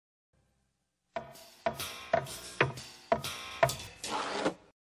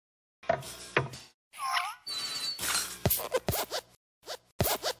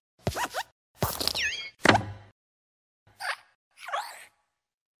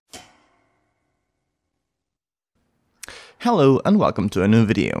Hello and welcome to a new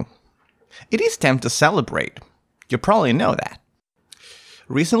video. It is time to celebrate. You probably know that.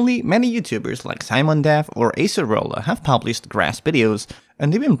 Recently, many YouTubers like SimonDev or Acerola have published Grass videos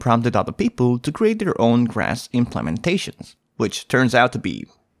and even prompted other people to create their own Grass implementations, which turns out to be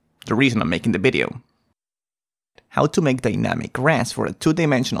the reason I'm making the video. How to make dynamic grass for a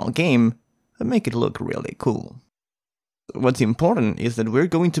two-dimensional game and make it look really cool. What's important is that we're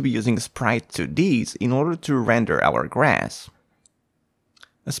going to be using Sprite 2Ds in order to render our grass.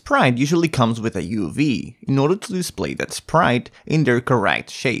 A sprite usually comes with a UV in order to display that sprite in their correct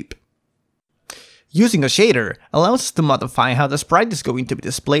shape. Using a shader allows us to modify how the sprite is going to be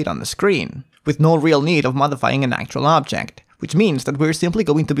displayed on the screen, with no real need of modifying an actual object, which means that we're simply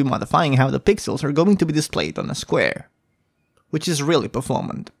going to be modifying how the pixels are going to be displayed on a square, which is really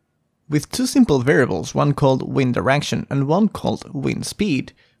performant. With two simple variables, one called wind direction and one called wind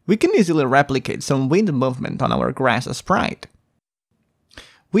speed, we can easily replicate some wind movement on our grass sprite.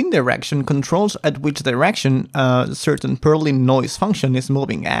 Wind direction controls at which direction a certain Perlin noise function is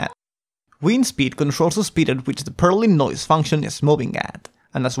moving at. Wind speed controls the speed at which the Perlin noise function is moving at,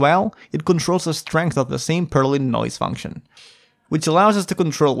 and as well, it controls the strength of the same Perlin noise function, which allows us to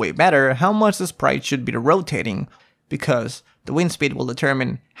control way better how much the sprite should be rotating, because the wind speed will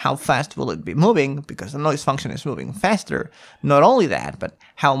determine how fast will it be moving, because the noise function is moving faster. Not only that, but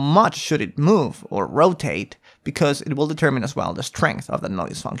how much should it move or rotate, because it will determine as well the strength of the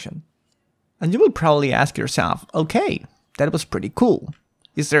noise function. And you will probably ask yourself, okay, that was pretty cool.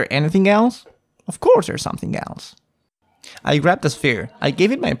 Is there anything else? Of course there's something else. I grabbed a sphere, I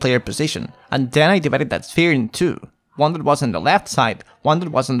gave it my player position, and then I divided that sphere in two. One that was on the left side, one that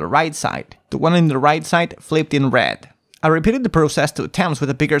was on the right side. The one on the right side flipped in red. I repeated the process 2 times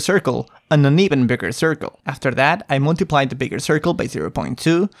with a bigger circle and an even bigger circle. After that, I multiplied the bigger circle by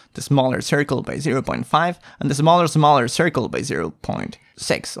 0.2, the smaller circle by 0.5, and the smaller circle by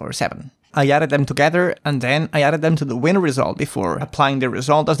 0.6 or 7. I added them together, and then I added them to the wind result before applying the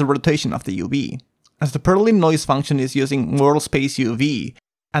result as the rotation of the UV. As the Perlin noise function is using world space UV,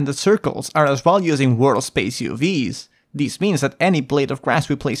 and the circles are as well using world space UVs, this means that any blade of grass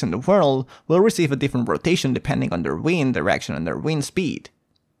we place in the world will receive a different rotation depending on their wind direction and their wind speed.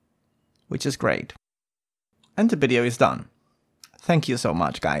 Which is great. And the video is done. Thank you so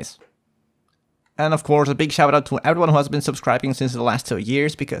much, guys. And of course, a big shout out to everyone who has been subscribing since the last 2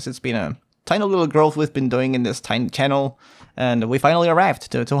 years, because it's been a tiny little growth we've been doing in this tiny channel, and we finally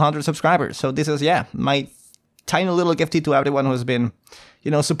arrived to 200 subscribers. So this is, yeah, my tiny little gifty to everyone who has been,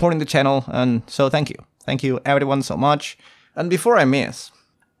 supporting the channel, and so thank you. Thank you everyone so much. And before I miss,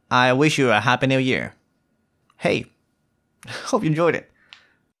 I wish you a happy new year. Hey, hope you enjoyed it.